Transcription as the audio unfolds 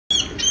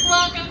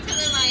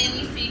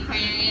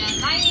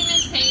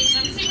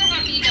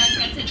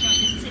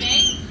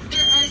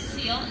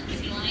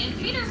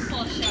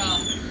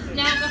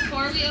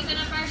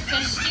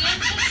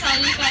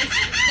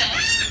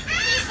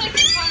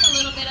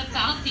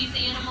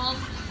these animals,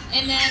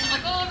 and then I'll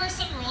go over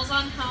some rules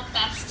on how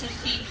best to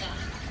feed them.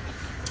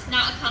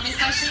 Now, a common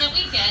question that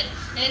we get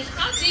is,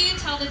 how do you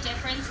tell the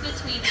difference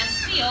between a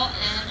seal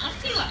and a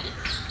sea lion?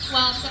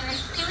 Well, there are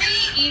 3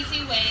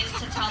 easy ways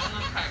to tell them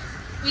apart.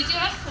 We do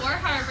have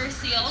 4 harbor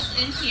seals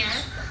in here,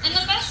 and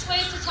the best way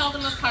to tell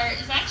them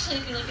apart is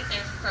actually if you look at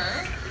their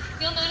fur.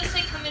 You'll notice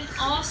they come in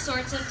all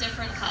sorts of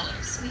different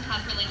colors. We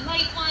have really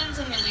light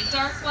ones and really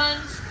dark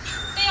ones.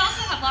 They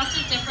also have lots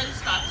of different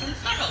spots and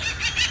speckles.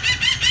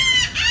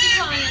 Sea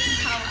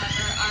lions,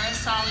 however, are a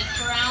solid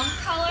brown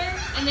color,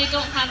 and they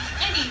don't have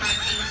any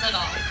markings at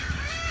all.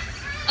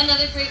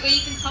 Another great way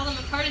you can tell them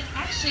apart is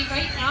actually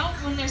right now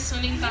when they're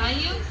swimming by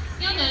you,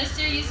 you'll notice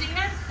they're using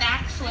their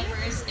back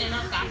flippers in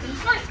a back and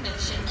forth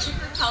motion to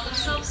propel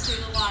themselves through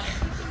the water.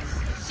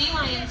 Sea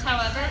lions,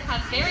 however,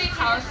 have very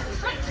powerful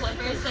front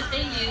flippers that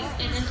they use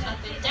in an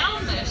up and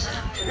down motion,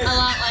 a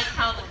lot like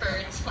how the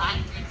birds fly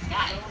through the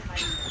sky.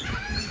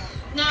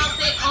 Now,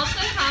 they also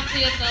have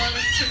the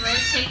ability to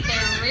rotate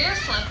their rear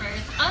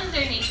flippers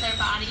underneath their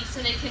body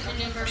so they can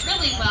maneuver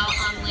really well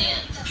on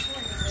land.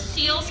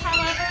 Seals,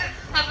 however,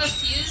 have a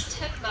fused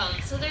hip bone,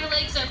 so their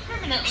legs are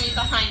permanently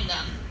behind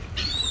them.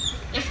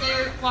 If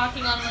they're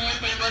walking on land,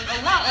 they look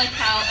a lot like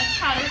how a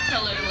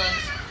caterpillar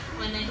looks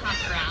when they hop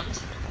around.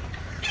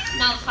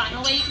 Now, the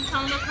final way you can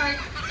tell them apart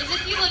is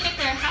if you look at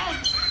their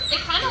heads,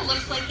 it kind of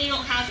looks like they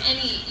don't have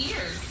any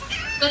ears.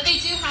 But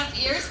they do have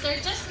ears, they're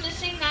just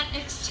missing that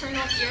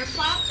external ear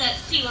flap that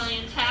sea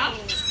lions have.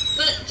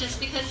 But just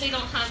because they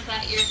don't have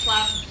that ear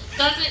flap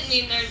doesn't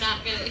mean they're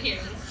not good at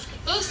hearing.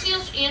 Both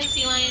seals and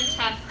sea lions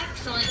have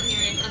excellent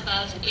hearing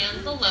above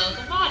and below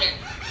the water.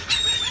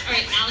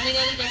 Alright, now let me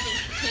know the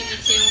difference between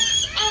the two.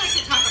 I like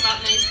to talk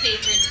about my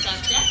favorite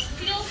subject,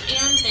 seals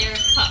and their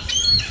pups.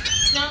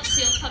 Now,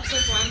 seal pups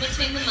are born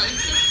between the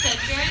months of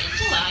February and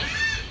July,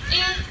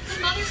 and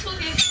the mothers will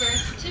give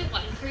birth to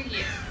 1 per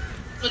year.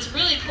 What's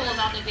really cool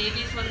about the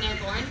babies when they're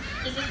born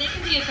is that they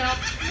can be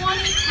about 20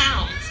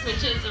 pounds,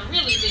 which is a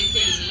really big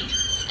baby,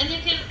 and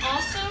they can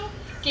also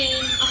gain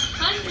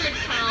 100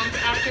 pounds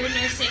after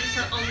nursing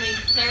for only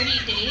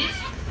 30 days,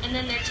 and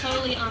then they're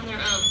totally on their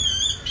own.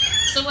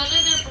 So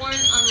whether they're born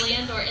on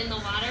land or in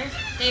the water,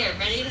 they are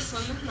ready to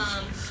swim with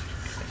mom.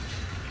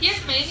 Here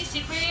at Miami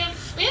Seaquarium,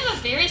 we have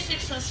a very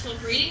successful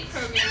breeding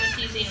program with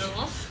these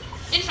animals.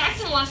 In fact,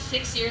 in the last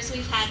 6 years,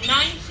 we've had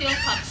 9 seal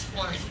pups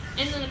born.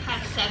 And in the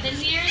past 7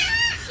 years,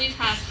 we've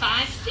had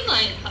 5 sea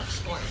lion pups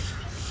born.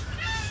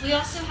 We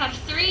also have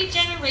 3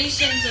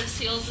 generations of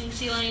seals and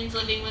sea lions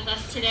living with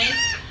us today,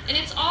 and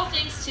it's all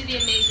thanks to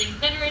the amazing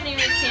veterinary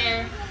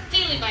care,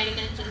 daily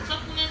vitamins and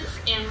supplements,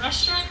 and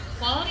restaurant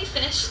quality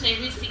fish they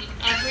receive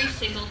every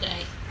single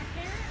day.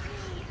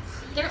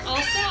 They're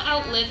also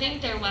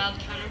outliving their wild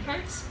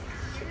counterparts.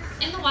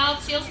 In the wild,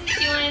 seals and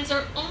sea lions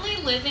are only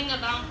living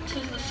about to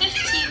the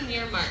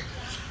 15-year mark.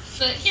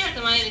 But here at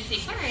the Miami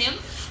Seaquarium,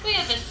 we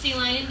have a sea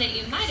lion that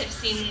you might have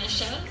seen in the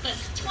show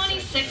that's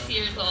 26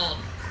 years old.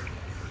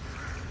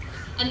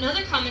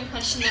 Another common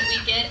question that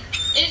we get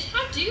is,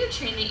 how do you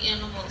train the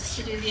animals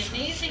to do the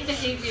amazing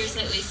behaviors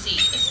that we see,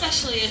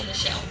 especially in the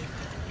show?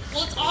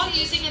 Well, it's all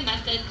using a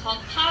method called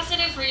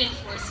positive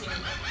reinforcement,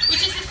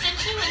 which is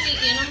essentially when the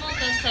animal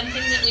does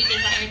something that we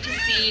desire to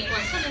see or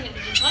something that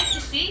we would like to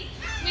see,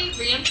 we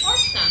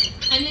reinforce them.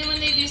 And then when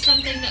they do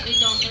something that we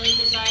don't really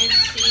desire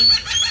to see,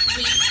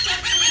 we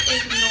simply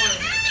ignore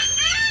it.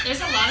 There's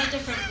a lot of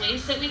different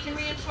ways that we can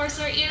reinforce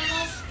our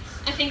animals.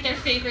 I think their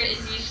favorite is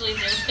usually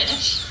their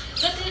fish.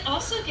 But they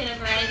also get a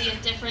variety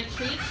of different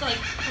foods like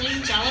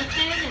plain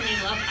gelatin, and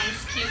they love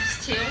ice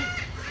cubes too.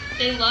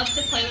 They love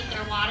to play with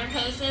their water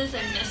hoses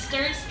and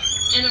misters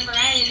and a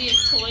variety of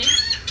toys.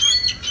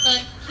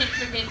 But can't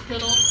forget good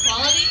old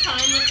quality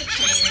time with the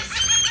trainers.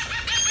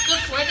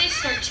 Before they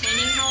start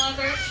training,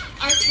 however,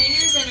 our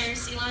trainers and our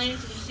sea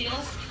lions and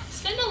seals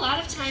spend a lot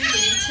of time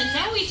getting to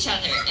know each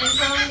other and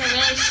growing a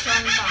really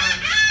strong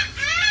bond.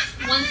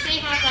 Once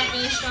they have that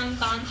really strong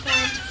bond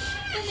formed,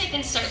 then they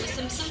can start with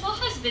some simple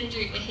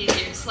husbandry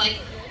behaviors like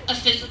a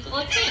physical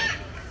exam.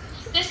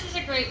 This is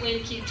a great way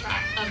to keep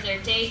track of their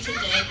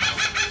day-to-day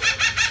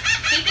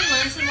health. They can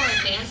learn some more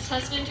advanced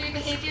husbandry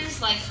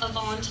behaviors like a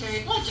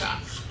voluntary blood draw.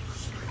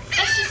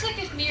 That's just like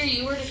if me or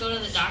you were to go to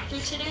the doctor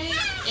today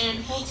and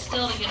hold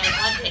still to get our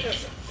blood taken.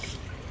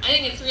 I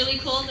think it's really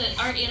cool that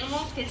our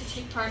animals get to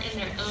take part in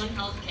their own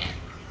health care.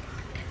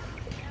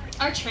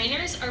 Our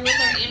trainers are with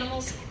our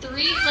animals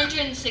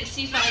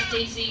 365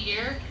 days a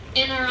year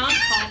and are on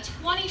call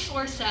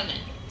 24/7.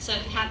 So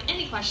if you have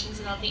any questions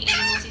about the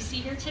animals you see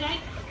here today,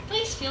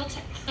 please feel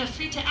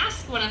free to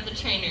ask one of the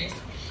trainers.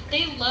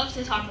 They love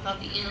to talk about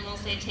the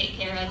animals they take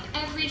care of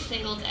every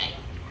single day.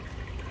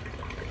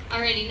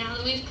 Alrighty, now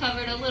that we've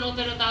covered a little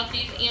bit about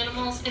these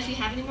animals, if you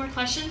have any more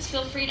questions,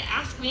 feel free to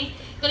ask me.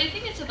 But I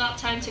think it's about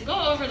time to go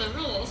over the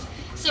rules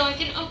so I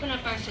can open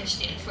up our fish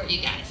stand for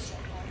you guys.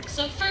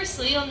 So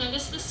firstly, you'll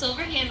notice the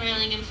silver hand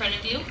railing in front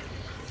of you.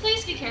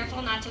 Please be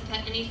careful not to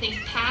put anything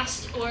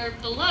past or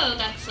below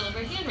that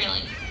silver hand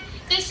railing.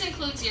 This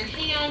includes your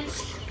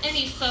hands,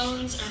 any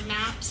phones or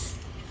maps,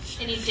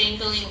 any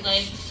dangling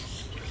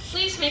legs.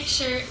 please make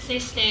sure they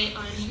stay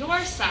on your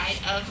side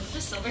of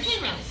the silver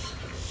handrail.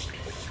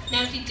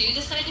 Now, if you do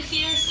decide to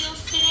feed our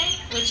seals today,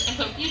 which I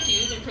hope you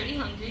do, they're pretty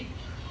hungry,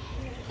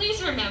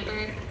 please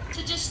remember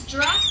to just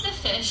drop the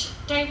fish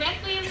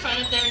directly in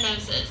front of their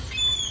noses.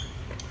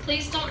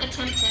 Please don't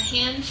attempt to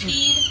hand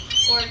feed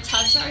or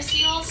touch our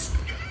seals.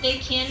 They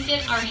can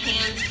get our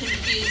hands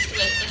confused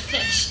with the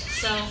fish,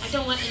 so I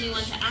don't want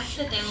anyone to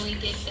accidentally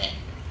get bit.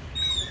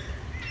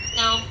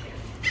 Now,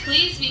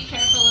 please be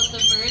careful of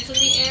the birds in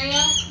the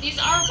area. These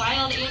are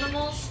wild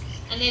animals,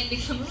 and they've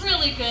become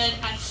really good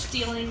at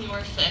stealing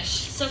your fish.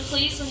 So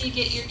please, when you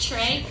get your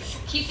tray,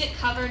 keep it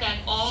covered at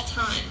all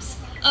times,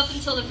 up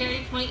until the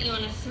very point you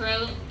want to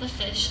throw the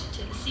fish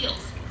to the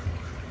seals.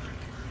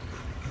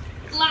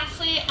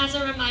 Lastly, as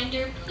a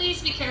reminder,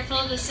 please be careful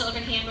of the silver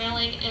hand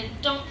railing and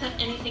don't put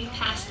anything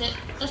past it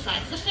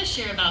besides the fish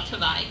you're about to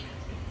buy.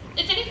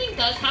 If anything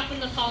does happen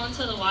to fall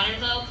into the water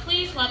though,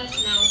 please let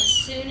us know as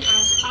soon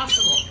as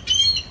possible.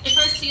 If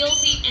our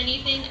seals eat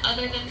anything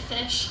other than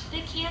fish,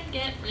 they can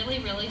get really,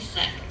 really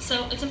sick.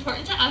 So it's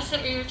important to us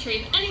that we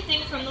retrieve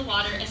anything from the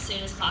water as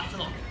soon as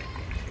possible.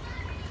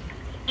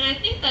 And I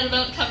think that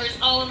about covers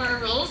all of our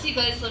rules. You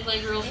guys look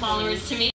like rule followers to me.